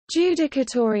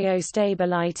Judicatorio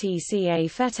stabiliti ca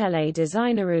fetele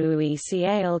designerului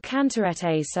ca il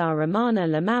cantorete sa romana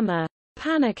la mamma,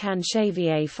 pana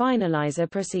cancevier finaliza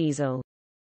procesal.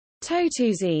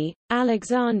 Totuzi,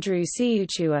 Alexandru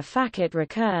Ciucu a facit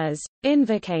recurs,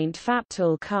 invocant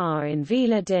faptul car in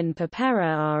vila din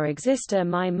papera ar exista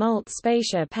mai mult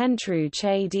spatia pentru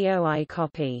che doi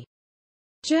copii.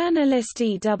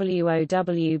 Journalisti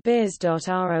www.biz.ro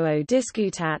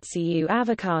discutat cu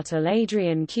avocatul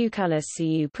Adrian Cucullis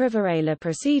cu privarela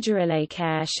procedurale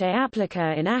care se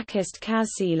aplica in acest cas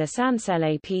si la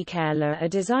sancele pe care la a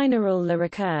designerul la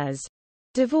recurs.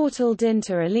 Devortul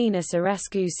dinter Alina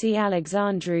Sorescu si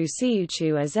Alexandru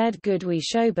Ciucu a z gudui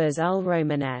shobas ul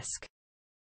romanesc.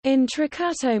 In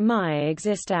trecuto mai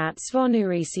existat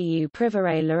svonuri cu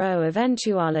privarela o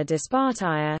eventuala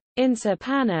dispartia, insa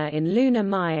pana in luna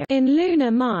mai. In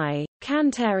luna mai,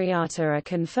 cantariata a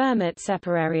confirmat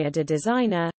separaria de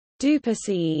designer, dupa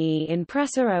cee in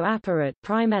pressero apparat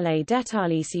primele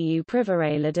detali cu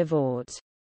privarela devort.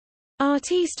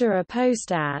 Artista a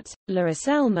postat, la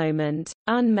recel moment,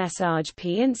 un message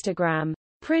p Instagram,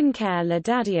 princare la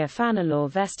dadia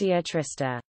fanalor vestia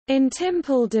trista. In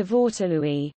timpul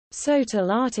devortului, sotal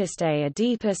artiste a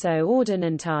deepus o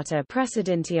ordinantata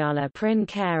precedentiala prin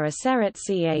care aserat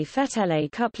ca fetele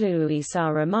cuplului sa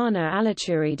romana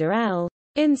aliciuri de el,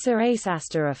 insa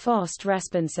asasta a fost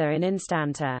responsa in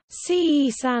instanta, ce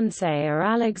sanse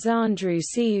a Alexandru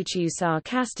Ciucu sa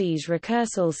castige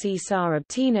recursul si sa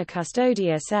obtina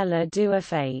custodia sella dua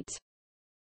fate.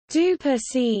 Dupa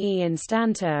ce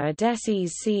instanta a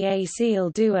decis ca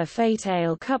seal dua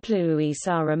fatale cuplului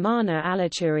sa romana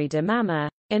aliciuri de mamma,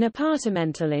 in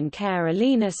appartamental in care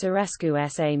Alina Sorescu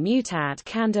sa mutat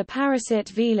canda parasit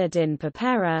vila din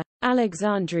papera,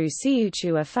 Alexandru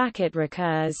Ciucu a facit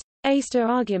recurs, Aster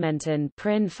argumentan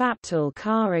prin faptul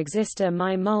car exista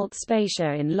mai mult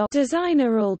spatia in loc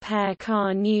designerul per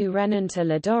car nu renunta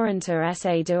la doranta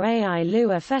sa de ai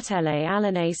lua fetele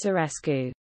Alina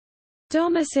Sorescu.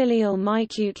 Domicilial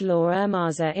micute law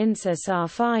urmaza insa sa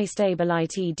fi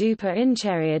stabiliti dupa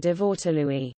incheria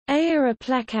divortului, a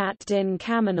plecat din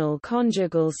caminal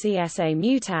conjugal csa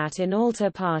mutat in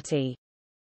alta party.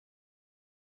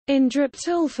 In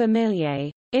dreptul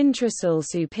familiae, intrasul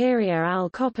superior al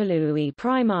copilului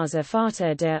primaza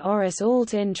fata de oris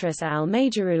alt intras al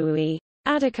majorului,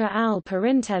 adica al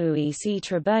parentelui si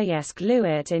trebuiesc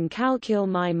luat in calcul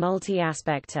mai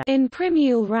multi-aspecta. In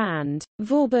primul rand,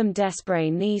 vorbim despre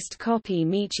nist copii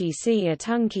mici si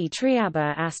atunci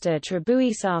triaba asta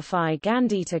trebui sa fi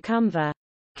gandita cumva,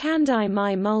 candi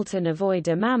mai multa nevoi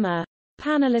de mama,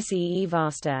 panelisi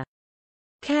evasta.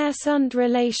 Care sunt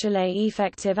relațiile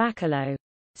effective acolo.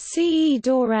 Ce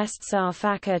doresc sa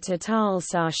faca total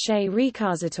sa she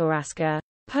recazatoraska,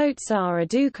 pot sa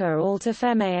aduca alta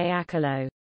femeie acolo.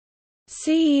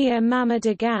 Ce a mama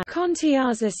de ga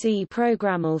contiaza si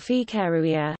programul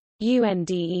ficeruia,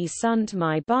 unde sunt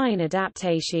mai bine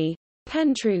adaptații,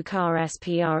 pentru car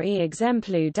spre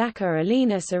exemplu dacă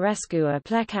Alina Sorescu a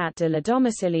plecat de la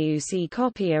domiciliu si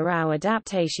copii erau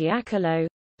adaptații acolo,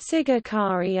 sigur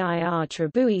car eir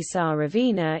trebui sa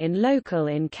revina in local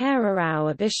in care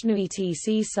erau obișnuiti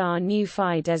si sa nu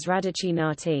fi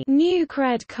desradicinati. Nu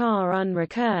cred car un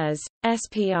recurs,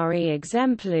 spre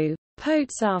exemplu,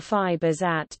 pot sa fi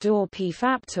bazat dor pe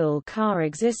faptul car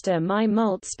exista mai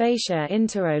mult spatia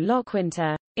intero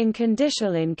loquinta, in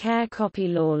condicial in care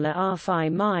copilor la ar fi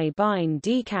mai bine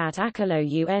decat acolo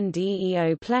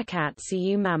undeo plecat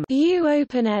cu mam. U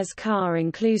openes car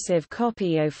inclusive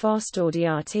copio fost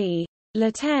audiati,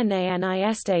 la terne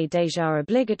niste deja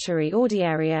obligatory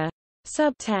audiaria,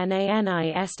 sub terne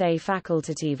niste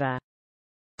facultativa.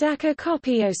 Dacă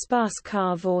copio spus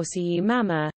car vor cu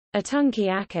mama, atunci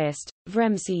acest,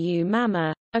 vrem cu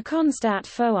mama, a constat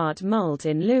foart mult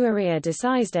in luaria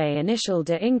decisde initial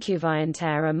de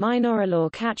incuviantera minorilor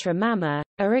catra mama,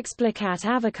 a explicat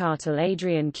avocatul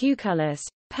Adrian Cucullis,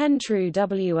 pentru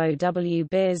WOW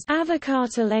biz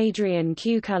avocatul Adrian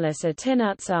Cucullis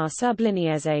atinuts ar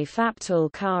sublinieze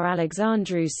faptul car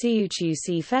Alexandru Ciucu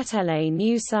si fetele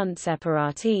nu sunt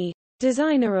separati,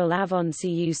 designerul avon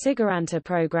cu siguranta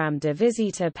program de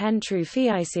visita pentru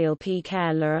fiicil pe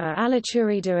care la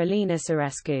aliciuri de Alina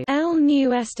Sorescu. El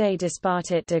nu este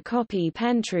dispartit de copii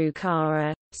pentru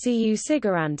care, cu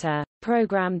siguranta,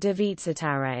 program de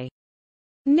vizitare.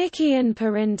 Nician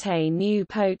parente nu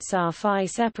pot sa fi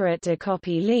separat de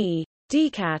copii li,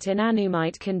 decat in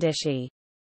anumite conditii.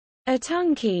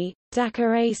 Atunci,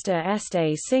 dacă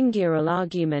este singural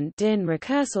argument din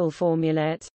recursul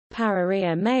formulat,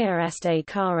 pararia mea este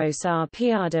caro sa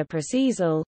piada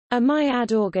procesal, a mai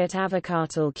adorgat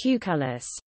avocatul Cucullis.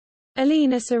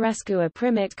 Alina Sorescu a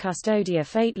primit custodia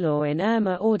fetelor in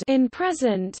urma ord in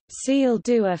present, seal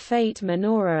dua fate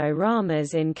menora o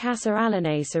ramas in casa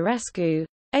Alina Sorescu,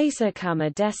 asa cum a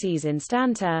decis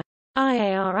instanta,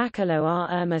 iar acolo a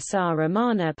urma sa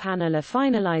romana pana la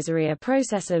finalizaria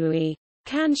processalui,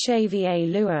 can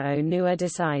chevier lua o nua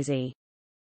decisi.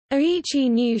 Oichi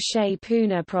nu she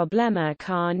puna problema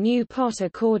car nu pot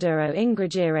accorda o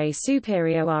ingregire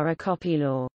superior a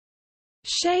copilor.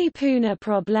 She puna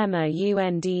problema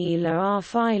unde la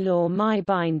fi law my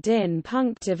bind din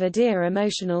punk dividir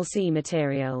emotional c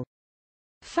material.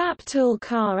 Faptul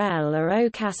car l o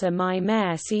casa my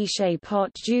mare si she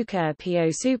pot juca pio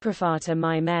suprafata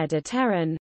my mare de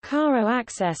terran, caro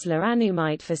access la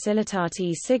anumite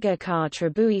facilitati siga car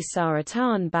tribui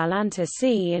saratan balanta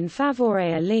si in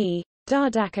favore ali,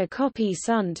 Dardaka copy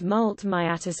sunt mult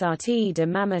myatisati de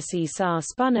mamasi sa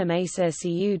spunum asa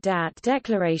cu dat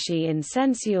declarati in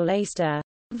sensual asta,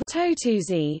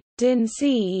 totuzi, din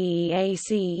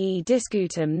ceeace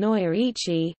discutum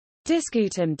noirici,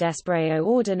 discutum despreo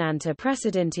ordinanta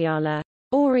precedentiala,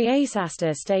 ori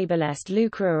asasta stabilest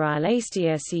lucrural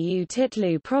astia cu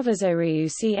titlu provisoriu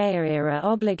caera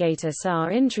obligata sa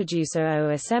introducer o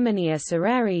assemenia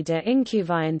sereri de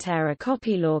incuviantera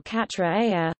copilor catra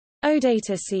ea,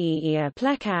 Odata cea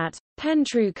plecat,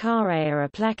 pentru carrea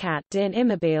plecat din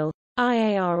immobile,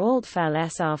 iar altfel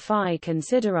sr fi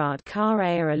considerat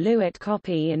carrea luit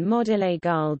copy in modile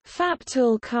guld,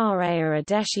 faptul carrea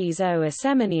decis o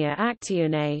assemenia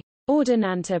actione,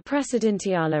 ordinanta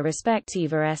precedentiala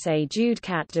respectiva sa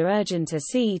judecat de urgenta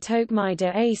c tocmi de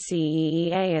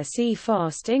aceea a c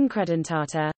fost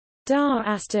incredentata, dar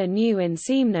asta nu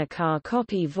insemna car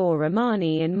copy vor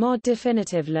romani in mod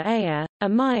definitive la ea, a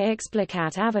mai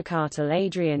explicat avocatul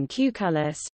Adrian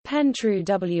Ciucu, pentru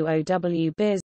WOW biz